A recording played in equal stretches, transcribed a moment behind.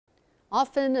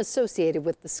Often associated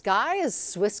with the sky, a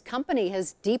Swiss company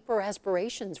has deeper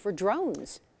aspirations for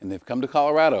drones. And they've come to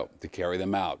Colorado to carry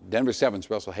them out. Denver 7's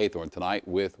Russell Haythorne tonight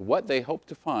with what they hope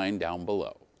to find down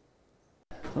below.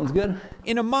 Sounds good.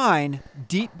 In a mine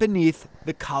deep beneath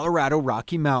the Colorado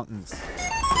Rocky Mountains,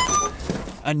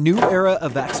 a new era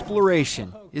of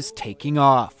exploration is taking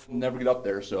off. We'll never get up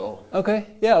there, so. Okay,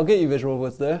 yeah, I'll get you visual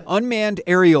what's there. Unmanned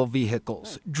aerial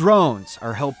vehicles, drones,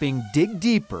 are helping dig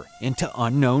deeper into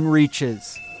unknown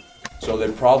reaches. So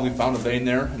they probably found a vein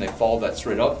there, and they followed that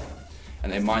straight up,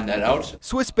 and they mined that out.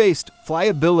 Swiss-based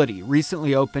Flyability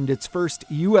recently opened its first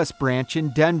U.S. branch in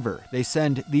Denver. They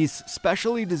send these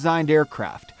specially designed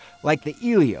aircraft, like the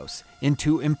Helios,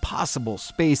 into impossible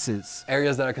spaces.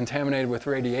 Areas that are contaminated with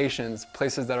radiations,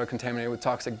 places that are contaminated with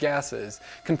toxic gases,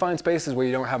 confined spaces where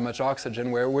you don't have much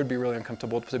oxygen, where it would be really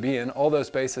uncomfortable to be in, all those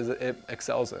spaces it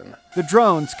excels in. The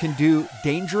drones can do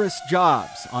dangerous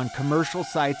jobs on commercial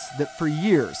sites that for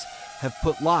years have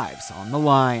put lives on the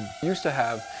line. You used to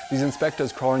have these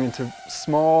inspectors crawling into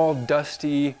small,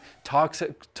 dusty,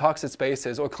 toxic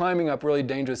spaces or climbing up really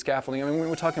dangerous scaffolding. I mean,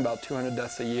 we're talking about 200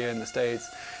 deaths a year in the States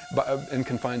in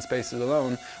confined spaces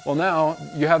alone. Well, now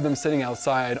you have them sitting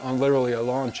outside on literally a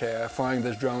lawn chair, flying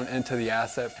this drone into the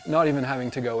asset, not even having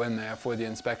to go in there for the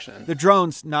inspection. The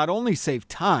drones not only save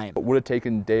time. It would have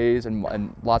taken days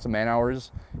and lots of man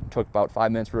hours. It took about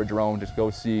 5 minutes for a drone to go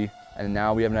see, and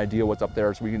now we have an idea what's up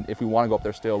there, so we can, if we want to go up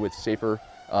there still, it's safer,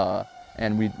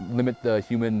 and we limit the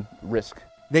human risk.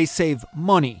 They save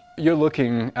money. You're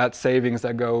looking at savings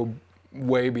that go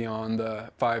way beyond the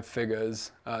 5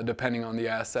 figures, depending on the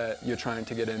asset you're trying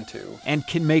to get into. And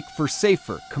can make for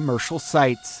safer commercial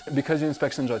sites. Because your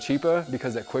inspections are cheaper,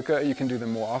 because they're quicker, you can do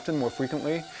them more often, more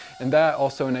frequently, and that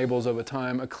also enables over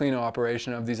time a cleaner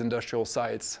operation of these industrial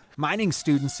sites. Mining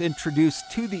students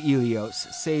introduced to the Helios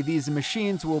say these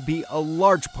machines will be a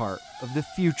large part of the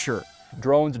future.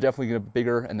 Drones are definitely going to be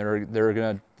bigger, and they're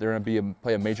going to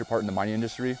play a major part in the mining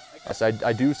industry. So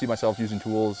I do see myself using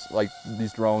tools like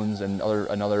these drones and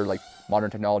other like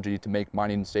modern technology to make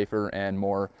mining safer and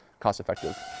more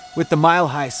cost-effective. With the Mile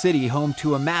High City home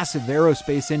to a massive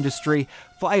aerospace industry,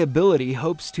 Flyability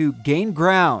hopes to gain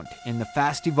ground in the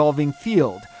fast-evolving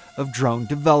field of drone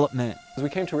development. We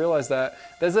came to realize that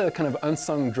there's a kind of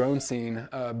unsung drone scene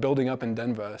building up in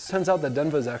Denver. It turns out that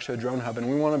Denver is actually a drone hub, and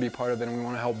we want to be part of it, and we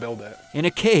want to help build it. In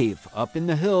a cave up in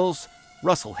the hills,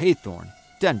 Russell Haythorne,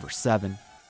 Denver 7.